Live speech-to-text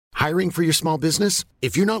Hiring for your small business?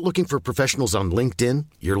 If you're not looking for professionals on LinkedIn,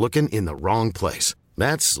 you're looking in the wrong place.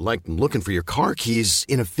 That's like looking for your car keys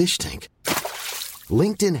in a fish tank.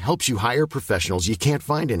 LinkedIn helps you hire professionals you can't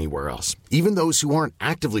find anywhere else, even those who aren't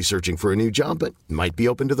actively searching for a new job but might be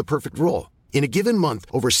open to the perfect role. In a given month,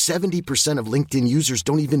 over 70% of LinkedIn users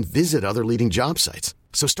don't even visit other leading job sites.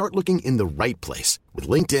 So start looking in the right place. With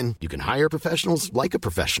LinkedIn, you can hire professionals like a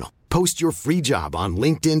professional. Post your free job on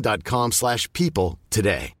linkedin.com/people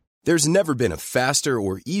today. There's never been a faster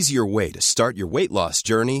or easier way to start your weight loss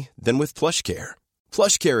journey than with PlushCare.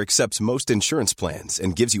 PlushCare accepts most insurance plans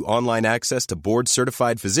and gives you online access to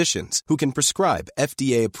board-certified physicians who can prescribe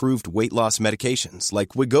FDA-approved weight loss medications like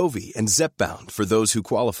Wegovy and Zepbound for those who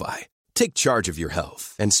qualify. Take charge of your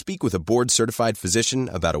health and speak with a board-certified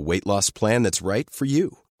physician about a weight loss plan that's right for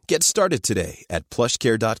you. Get started today at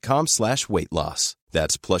plushcare.com/weight loss.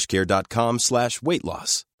 That's plushcare.com/weight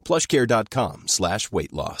loss.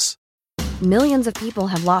 plushcare.com/weight loss. Millions of people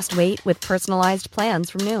have lost weight with personalized plans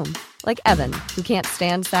from Noom. Like Evan, who can't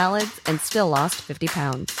stand salads and still lost 50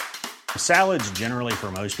 pounds. Salads generally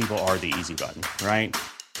for most people are the easy button, right?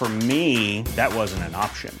 For me, that wasn't an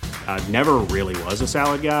option. I never really was a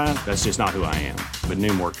salad guy. That's just not who I am. But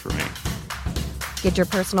Noom worked for me. Get your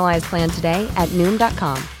personalized plan today at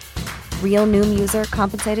Noom.com. Real Noom user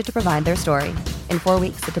compensated to provide their story. In 4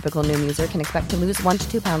 weeks, the typical Noom user can expect to lose 1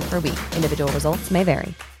 to 2 pounds per week. Individual results may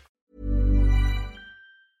vary.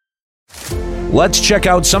 Let's check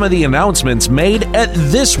out some of the announcements made at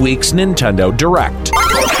this week's Nintendo Direct.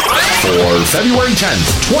 For February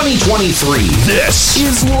 10th, 2023, this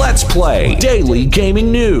is Let's Play Daily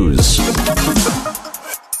Gaming News.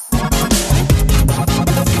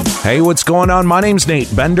 Hey, what's going on? My name's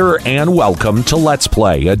Nate Bender, and welcome to Let's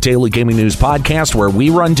Play, a daily gaming news podcast where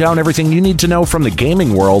we run down everything you need to know from the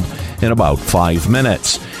gaming world in about 5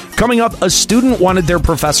 minutes. Coming up, a student wanted their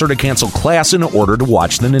professor to cancel class in order to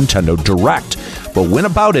watch the Nintendo Direct, but went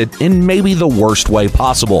about it in maybe the worst way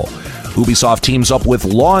possible. Ubisoft teams up with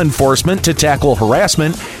law enforcement to tackle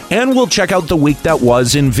harassment, and we'll check out the week that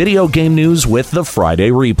was in video game news with the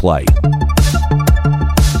Friday replay.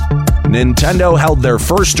 Nintendo held their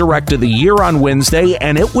first Direct of the year on Wednesday,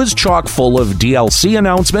 and it was chock full of DLC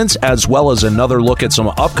announcements, as well as another look at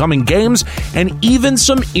some upcoming games, and even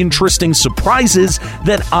some interesting surprises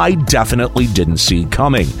that I definitely didn't see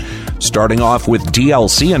coming. Starting off with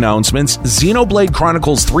DLC announcements, Xenoblade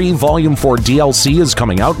Chronicles 3 Volume 4 DLC is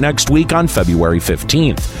coming out next week on February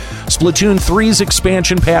 15th. Splatoon 3's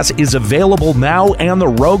expansion pass is available now, and the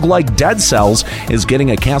roguelike Dead Cells is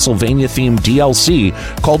getting a Castlevania-themed DLC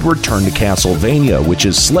called Return to Castlevania, which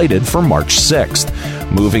is slated for March 6th.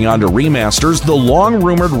 Moving on to remasters, the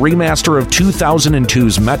long-rumored remaster of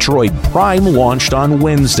 2002's Metroid Prime launched on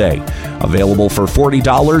Wednesday. Available for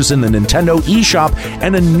 $40 in the Nintendo eShop,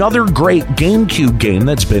 and another great GameCube game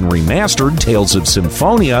that's been remastered, Tales of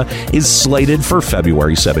Symphonia, is slated for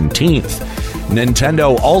February 17th.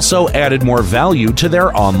 Nintendo also added more value to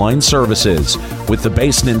their online services, with the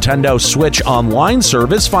base Nintendo Switch Online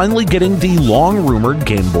service finally getting the long-rumored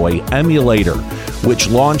Game Boy emulator, which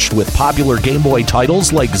launched with popular Game Boy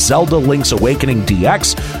titles like Zelda Link's Awakening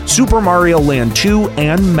DX, Super Mario Land 2,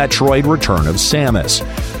 and Metroid Return of Samus.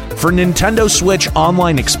 For Nintendo Switch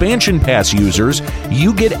Online Expansion Pass users,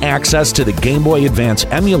 you get access to the Game Boy Advance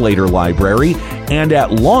emulator library, and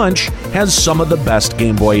at launch has some of the best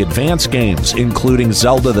Game Boy Advance games, including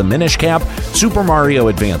Zelda the Minish Cap, Super Mario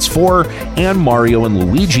Advance 4, and Mario &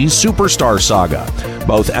 Luigi Superstar Saga.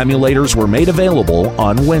 Both emulators were made available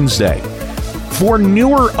on Wednesday. For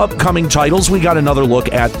newer upcoming titles, we got another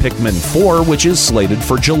look at Pikmin 4, which is slated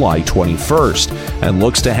for July 21st, and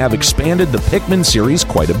looks to have expanded the Pikmin series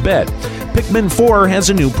quite a bit. Pikmin 4 has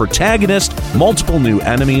a new protagonist, multiple new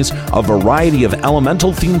enemies, a variety of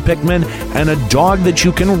elemental-themed Pikmin, and a dog that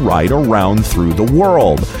you can ride around through the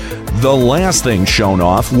world. The last thing shown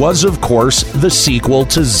off was, of course, the sequel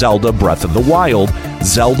to Zelda Breath of the Wild,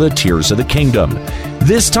 Zelda Tears of the Kingdom.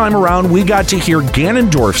 This time around, we got to hear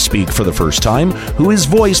Ganondorf speak for the first time, who is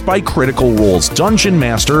voiced by Critical Role's Dungeon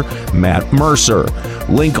Master, Matt Mercer.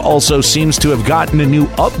 Link also seems to have gotten a new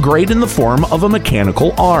upgrade in the form of a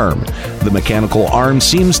mechanical arm. The mechanical arm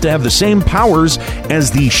seems to have the same powers as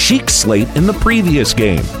the Sheik Slate in the previous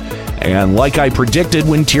game. And like I predicted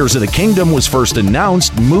when Tears of the Kingdom was first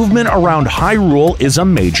announced, movement around Hyrule is a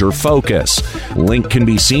major focus. Link can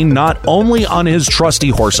be seen not only on his trusty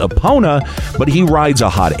horse Epona, but he rides a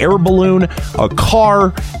hot air balloon, a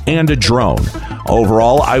car, and a drone.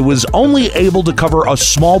 Overall, I was only able to cover a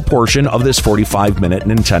small portion of this 45-minute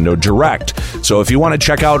Nintendo Direct. So if you want to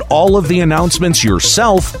check out all of the announcements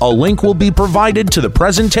yourself, a link will be provided to the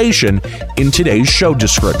presentation in today's show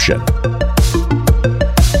description.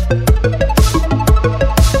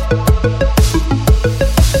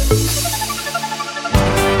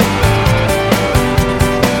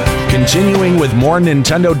 Continuing with more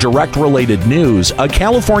Nintendo Direct-related news, a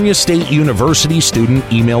California State University student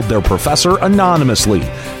emailed their professor anonymously,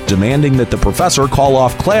 demanding that the professor call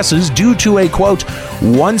off classes due to a, quote,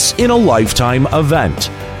 once-in-a-lifetime event.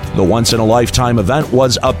 The once-in-a-lifetime event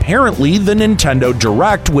was apparently the Nintendo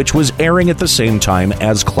Direct, which was airing at the same time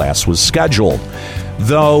as class was scheduled.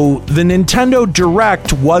 Though the Nintendo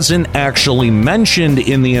Direct wasn't actually mentioned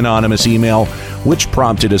in the anonymous email, which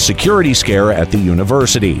prompted a security scare at the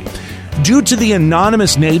university. Due to the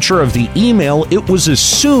anonymous nature of the email, it was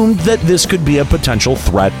assumed that this could be a potential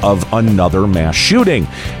threat of another mass shooting,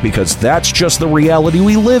 because that's just the reality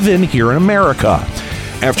we live in here in America.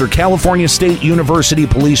 After California State University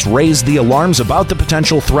police raised the alarms about the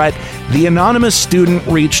potential threat, the anonymous student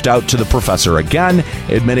reached out to the professor again,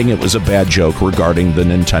 admitting it was a bad joke regarding the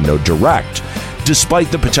Nintendo Direct.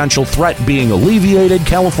 Despite the potential threat being alleviated,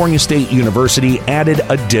 California State University added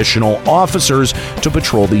additional officers to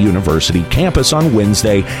patrol the university campus on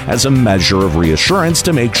Wednesday as a measure of reassurance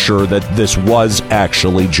to make sure that this was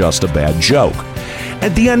actually just a bad joke.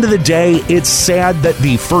 At the end of the day, it's sad that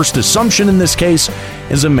the first assumption in this case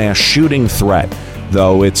is a mass shooting threat,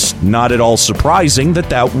 though it's not at all surprising that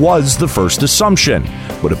that was the first assumption.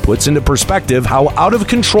 But it puts into perspective how out of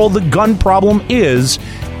control the gun problem is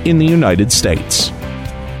in the United States.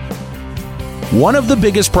 One of the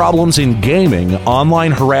biggest problems in gaming,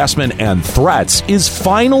 online harassment and threats, is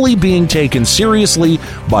finally being taken seriously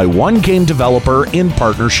by one game developer in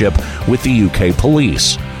partnership with the UK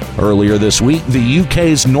police. Earlier this week, the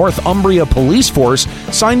UK's Northumbria Police Force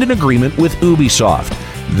signed an agreement with Ubisoft.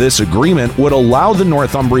 This agreement would allow the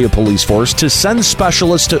Northumbria Police Force to send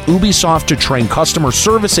specialists to Ubisoft to train customer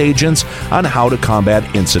service agents on how to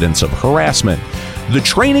combat incidents of harassment. The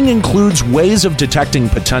training includes ways of detecting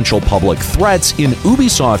potential public threats in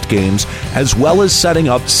Ubisoft games, as well as setting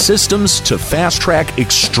up systems to fast-track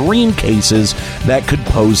extreme cases that could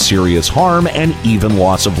pose serious harm and even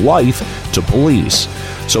loss of life to police,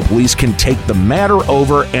 so police can take the matter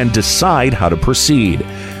over and decide how to proceed.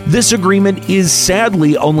 This agreement is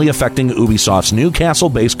sadly only affecting Ubisoft's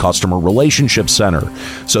Newcastle-based Customer Relationship Center,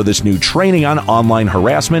 so this new training on online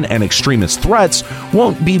harassment and extremist threats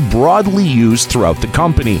won't be broadly used throughout the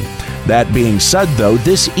company. That being said, though,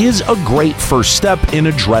 this is a great first step in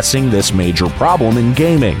addressing this major problem in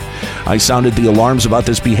gaming. I sounded the alarms about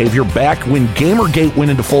this behavior back when Gamergate went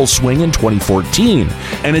into full swing in 2014,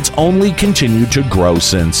 and it's only continued to grow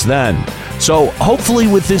since then. So hopefully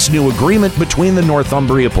with this new agreement between the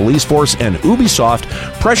Northumbria Police Force and Ubisoft,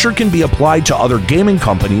 pressure can be applied to other gaming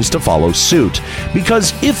companies to follow suit.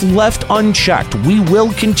 Because if left unchecked, we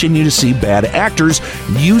will continue to see bad actors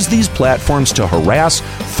use these platforms to harass,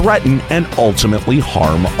 threaten, and ultimately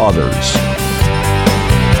harm others.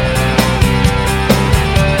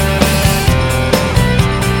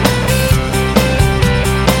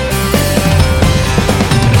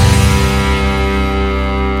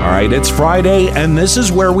 All right, it's Friday, and this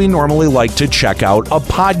is where we normally like to check out a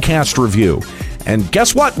podcast review. And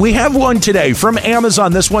guess what? We have one today from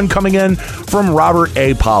Amazon. This one coming in from Robert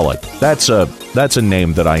A. Pollock. That's a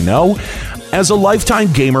name that I know. As a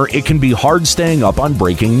lifetime gamer, it can be hard staying up on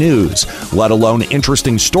breaking news, let alone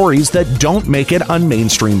interesting stories that don't make it on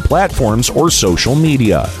mainstream platforms or social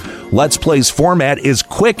media. Let's Play's format is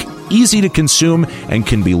quick, easy to consume, and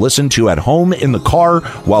can be listened to at home, in the car,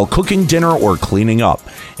 while cooking dinner or cleaning up.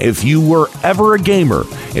 If you were ever a gamer,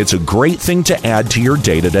 it's a great thing to add to your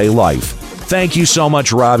day-to-day life. Thank you so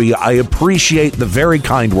much, Robbie. I appreciate the very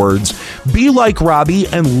kind words. Be like Robbie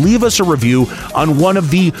and leave us a review on one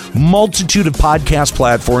of the multitude of podcast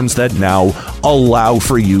platforms that now allow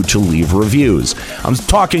for you to leave reviews. I'm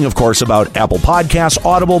talking, of course, about Apple Podcasts,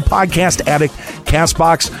 Audible, Podcast Addict,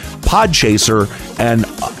 CastBox, Podchaser, and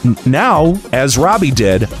now, as Robbie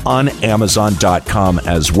did, on Amazon.com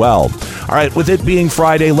as well. All right, with it being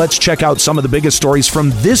Friday, let's check out some of the biggest stories from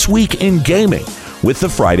this week in gaming with the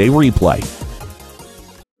Friday Replay.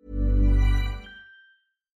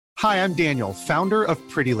 Hi, I'm Daniel, founder of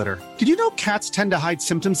Pretty Litter. Did you know cats tend to hide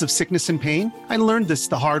symptoms of sickness and pain? I learned this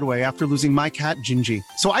the hard way after losing my cat, Gingy.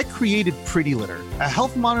 So I created Pretty Litter, a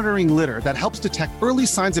health monitoring litter that helps detect early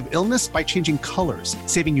signs of illness by changing colors,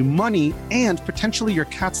 saving you money and potentially your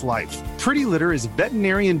cat's life. Pretty Litter is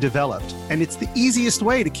veterinarian developed, and it's the easiest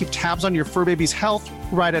way to keep tabs on your fur baby's health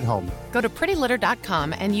right at home. Go to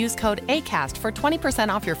prettylitter.com and use code ACAST for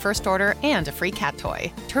 20% off your first order and a free cat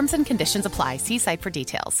toy. Terms and conditions apply. See site for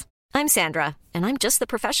details. I'm Sandra, and I'm just the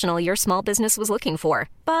professional your small business was looking for.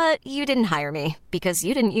 But you didn't hire me because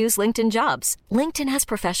you didn't use LinkedIn Jobs. LinkedIn has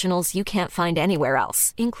professionals you can't find anywhere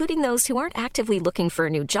else, including those who aren't actively looking for a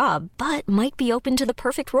new job, but might be open to the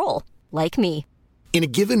perfect role, like me. In a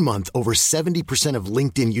given month, over 70% of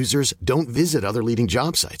LinkedIn users don't visit other leading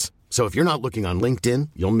job sites. So if you're not looking on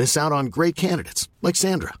LinkedIn, you'll miss out on great candidates like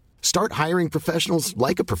Sandra. Start hiring professionals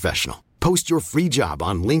like a professional. Post your free job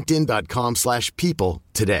on linkedin.com/people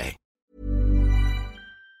today.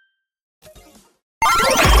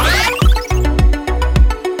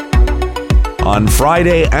 On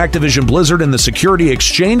Friday, Activision Blizzard and the Security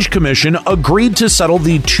Exchange Commission agreed to settle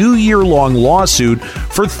the 2-year-long lawsuit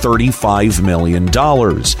for $35 million.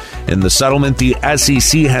 In the settlement, the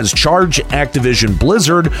SEC has charged Activision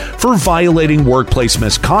Blizzard for violating workplace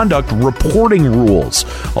misconduct reporting rules,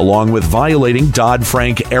 along with violating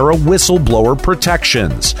Dodd-Frank-era whistleblower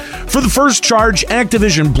protections. For the first charge,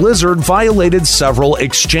 Activision Blizzard violated several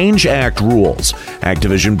Exchange Act rules.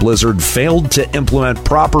 Activision Blizzard failed to implement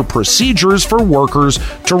proper procedures for workers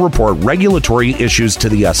to report regulatory issues to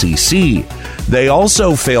the SEC. They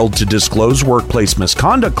also failed to disclose workplace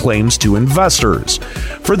misconduct claims to investors.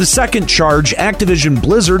 For the second charge, Activision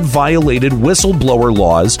Blizzard violated whistleblower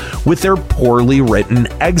laws with their poorly written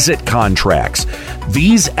exit contracts.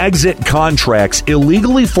 These exit contracts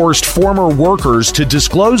illegally forced former workers to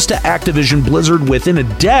disclose to Activision Blizzard within a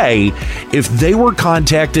day if they were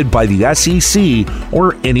contacted by the SEC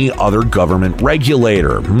or any other government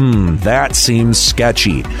regulator. That seems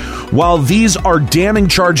sketchy. While these are damning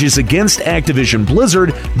charges against Activision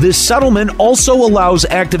Blizzard, this settlement also allows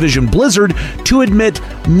Activision Blizzard to admit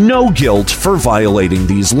no guilt for violating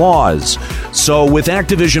these laws. So with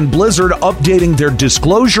Activision Blizzard updating their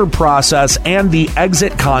disclosure process and the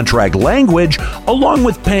exit contract language, along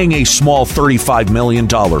with paying a small $35 million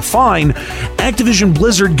fine, Activision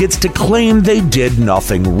Blizzard gets to claim they did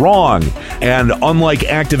nothing wrong. And unlike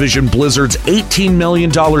Activision Blizzard's $18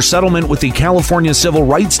 million settlement with the California Civil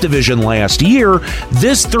Rights Division last year,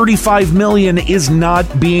 this $35 million is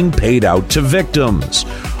not being paid out to victims.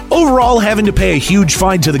 Overall, having to pay a huge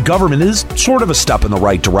fine to the government is sort of a step in the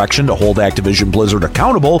right direction to hold Activision Blizzard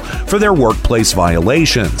accountable for their workplace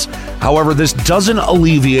violations. However, this doesn't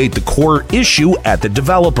alleviate the core issue at the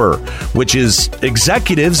developer, which is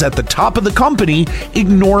executives at the top of the company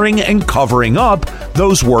ignoring and covering up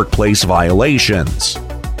those workplace violations.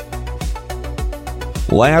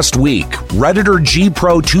 Last week, Redditor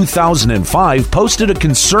GPro2005 posted a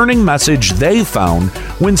concerning message they found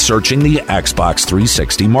when searching the Xbox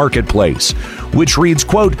 360 marketplace, which reads,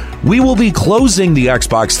 quote, "We will be closing the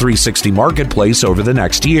Xbox 360 marketplace over the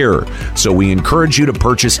next year, so we encourage you to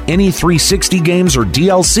purchase any 360 games or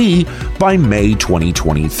DLC by May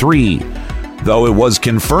 2023. Though it was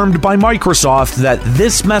confirmed by Microsoft that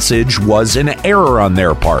this message was an error on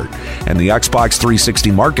their part, and the Xbox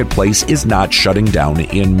 360 marketplace is not shutting down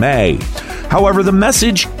in May. However, the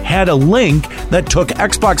message had a link that took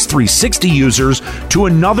Xbox 360 users to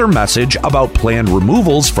another message about planned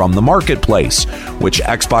removals from the marketplace, which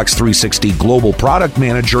Xbox 360 Global Product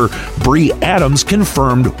Manager Bree Adams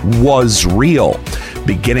confirmed was real.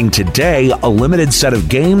 Beginning today, a limited set of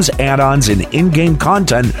games, add-ons, and in-game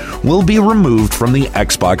content will be removed from the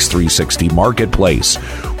Xbox 360 marketplace,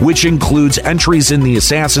 which includes entries in the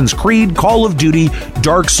Assassin's Creed, Call of Duty,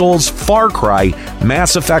 Dark Souls, Far Cry,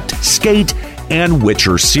 Mass Effect, Skate, and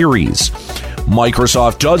Witcher series.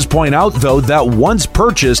 Microsoft does point out, though, that once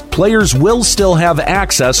purchased, players will still have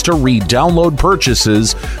access to re-download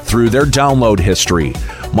purchases through their download history.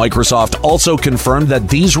 Microsoft also confirmed that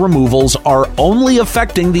these removals are only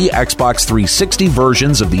affecting the Xbox 360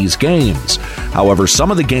 versions of these games. However,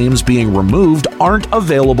 some of the games being removed aren't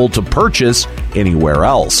available to purchase anywhere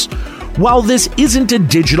else. While this isn't a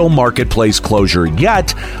digital marketplace closure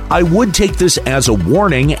yet, I would take this as a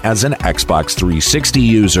warning as an Xbox 360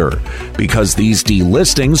 user, because these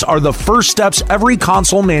delistings are the first steps every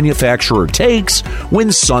console manufacturer takes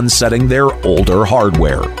when sunsetting their older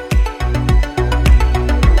hardware.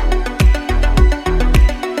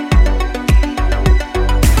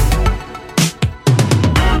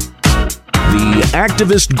 The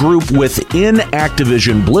activist group within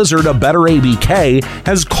Activision Blizzard, A Better ABK,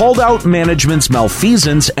 has called out management's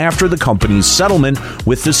malfeasance after the company's settlement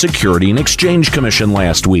with the Security and Exchange Commission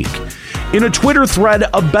last week. In a Twitter thread,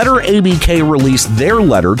 A Better ABK released their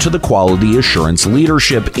letter to the quality assurance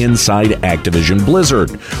leadership inside Activision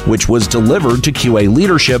Blizzard, which was delivered to QA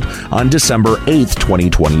leadership on December 8th,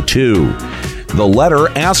 2022. The letter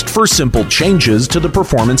asked for simple changes to the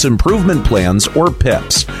performance improvement plans, or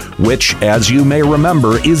PIPs, which, as you may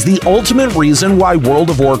remember, is the ultimate reason why World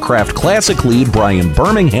of Warcraft Classic lead Brian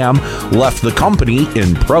Birmingham left the company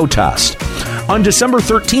in protest. On December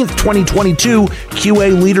 13th, 2022,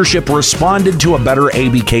 QA leadership responded to A Better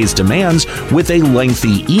ABK's demands with a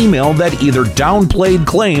lengthy email that either downplayed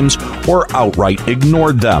claims or outright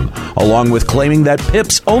ignored them, along with claiming that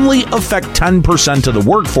PIPs only affect 10% of the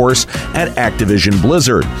workforce at Activision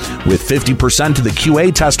Blizzard, with 50% of the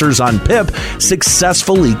QA testers on PIP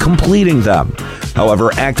successfully completing them. However,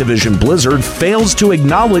 Activision Blizzard fails to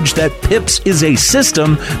acknowledge that PIPs is a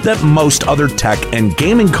system that most other tech and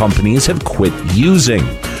gaming companies have quit using.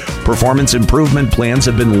 Performance improvement plans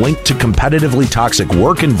have been linked to competitively toxic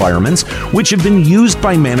work environments, which have been used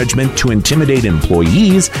by management to intimidate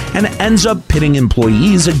employees and ends up pitting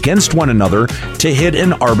employees against one another to hit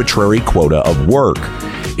an arbitrary quota of work.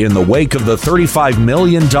 In the wake of the $35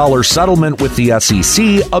 million settlement with the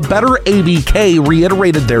SEC, A Better ABK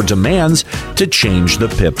reiterated their demands to change the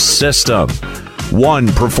PIP system. 1.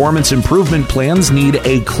 Performance improvement plans need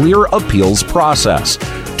a clear appeals process.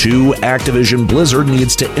 2. Activision Blizzard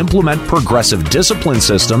needs to implement progressive discipline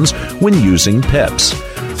systems when using PIPs.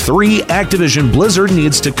 3. Activision Blizzard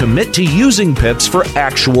needs to commit to using PIPs for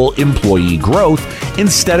actual employee growth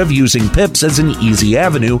instead of using PIPs as an easy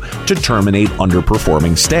avenue to terminate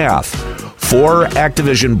underperforming staff. 4.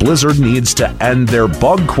 Activision Blizzard needs to end their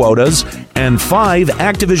bug quotas. And 5.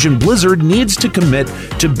 Activision Blizzard needs to commit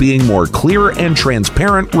to being more clear and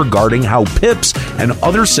transparent regarding how PIPs and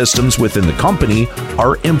other systems within the company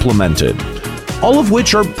are implemented. All of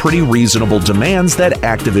which are pretty reasonable demands that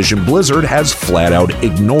Activision Blizzard has flat out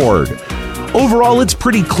ignored. Overall, it's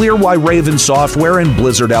pretty clear why Raven Software and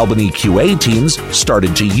Blizzard Albany QA teams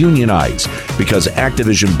started to unionize, because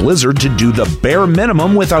Activision Blizzard to do the bare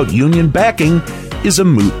minimum without union backing is a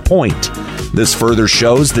moot point. This further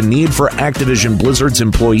shows the need for Activision Blizzard's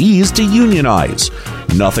employees to unionize.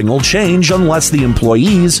 Nothing will change unless the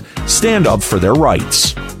employees stand up for their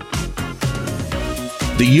rights.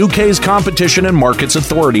 The UK's Competition and Markets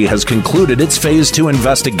Authority has concluded its Phase 2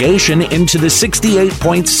 investigation into the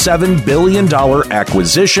 $68.7 billion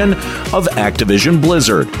acquisition of Activision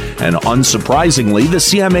Blizzard. And unsurprisingly, the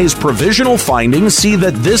CMA's provisional findings see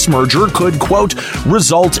that this merger could, quote,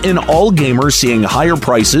 result in all gamers seeing higher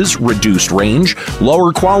prices, reduced range,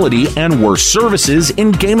 lower quality, and worse services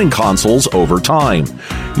in gaming consoles over time.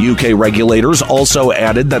 UK regulators also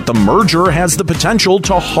added that the merger has the potential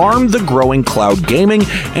to harm the growing cloud gaming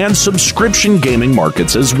and subscription gaming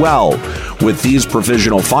markets as well. With these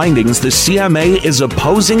provisional findings, the CMA is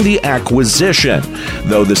opposing the acquisition,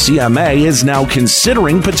 though the CMA is now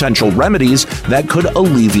considering potential remedies that could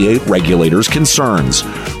alleviate regulators' concerns,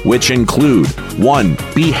 which include 1.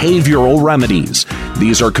 Behavioral remedies.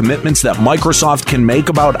 These are commitments that Microsoft can make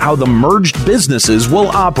about how the merged businesses will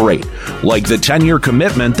operate, like the 10-year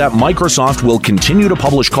commitment that Microsoft will continue to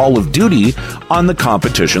publish Call of Duty on the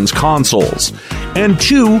competition's consoles. And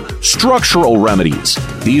 2. Structural remedies.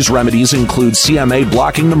 These remedies include CMA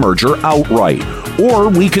blocking the merger outright, or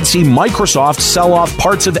we could see Microsoft sell off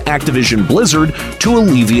parts of Activision Blizzard to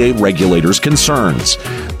alleviate regulators' concerns.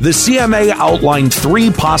 The CMA outlined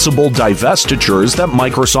 3 possible divestitures that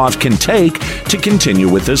Microsoft can take to continue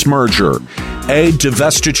with this merger. A.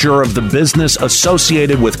 Divestiture of the business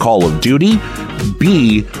associated with Call of Duty.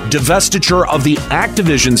 B. Divestiture of the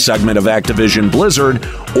Activision segment of Activision Blizzard.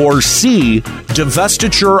 Or C.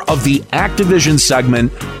 Divestiture of the Activision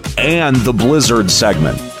segment and the Blizzard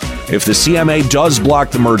segment. If the CMA does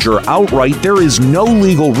block the merger outright, there is no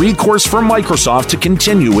legal recourse for Microsoft to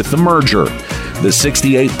continue with the merger. The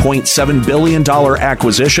 $68.7 billion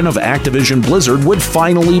acquisition of Activision Blizzard would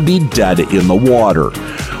finally be dead in the water.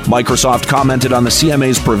 Microsoft commented on the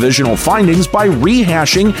CMA's provisional findings by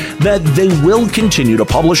rehashing that they will continue to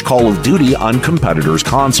publish Call of Duty on competitors'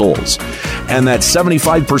 consoles, and that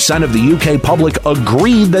 75% of the UK public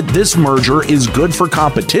agree that this merger is good for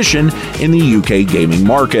competition in the UK gaming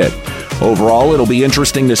market. Overall, it'll be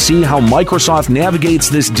interesting to see how Microsoft navigates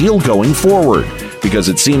this deal going forward, because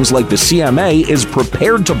it seems like the CMA is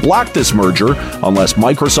prepared to block this merger unless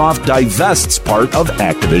Microsoft divests part of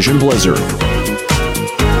Activision Blizzard.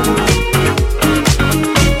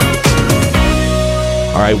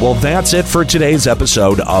 All right, well, that's it for today's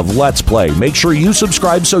episode of Let's Play. Make sure you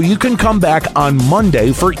subscribe so you can come back on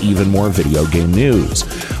Monday for even more video game news.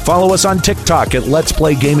 Follow us on TikTok at Let's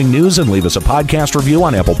Play Gaming News and leave us a podcast review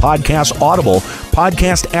on Apple Podcasts, Audible,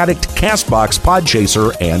 Podcast Addict, CastBox,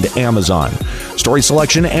 Podchaser, and Amazon. Story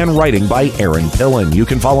selection and writing by Aaron Pillen. You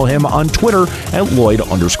can follow him on Twitter at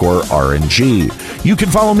Lloyd_RNG. You can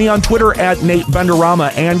follow me on Twitter at Nate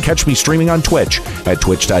Benderama and catch me streaming on Twitch at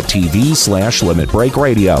twitch.tv/Limit Break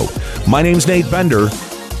Radio. My name's Nate Bender.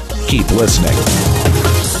 Keep listening.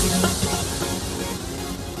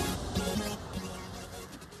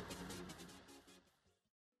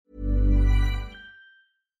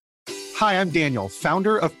 Hi, I'm Daniel,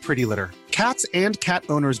 founder of Pretty Litter. Cats and cat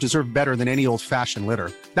owners deserve better than any old-fashioned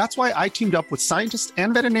litter. That's why I teamed up with scientists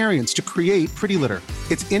and veterinarians to create Pretty Litter.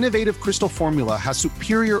 Its innovative crystal formula has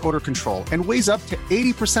superior odor control and weighs up to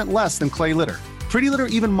 80% less than clay litter. Pretty Litter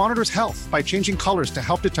even monitors health by changing colors to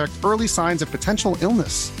help detect early signs of potential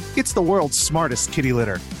illness. It's the world's smartest kitty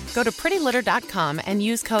litter. Go to prettylitter.com and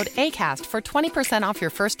use code ACAST for 20% off your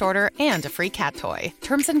first order and a free cat toy.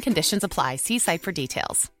 Terms and conditions apply. See site for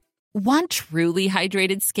details. Want truly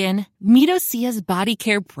hydrated skin? Meet Osea's Body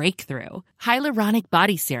Care Breakthrough Hyaluronic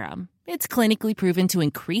Body Serum. It's clinically proven to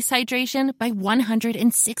increase hydration by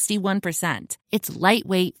 161%. It's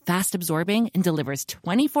lightweight, fast-absorbing, and delivers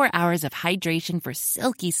 24 hours of hydration for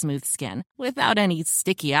silky smooth skin without any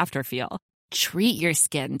sticky afterfeel. Treat your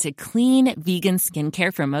skin to clean, vegan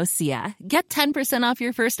skincare from Osea. Get 10% off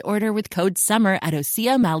your first order with code SUMMER at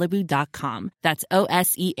OseaMalibu.com. That's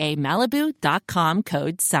OSEA Malibu.com,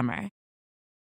 code SUMMER.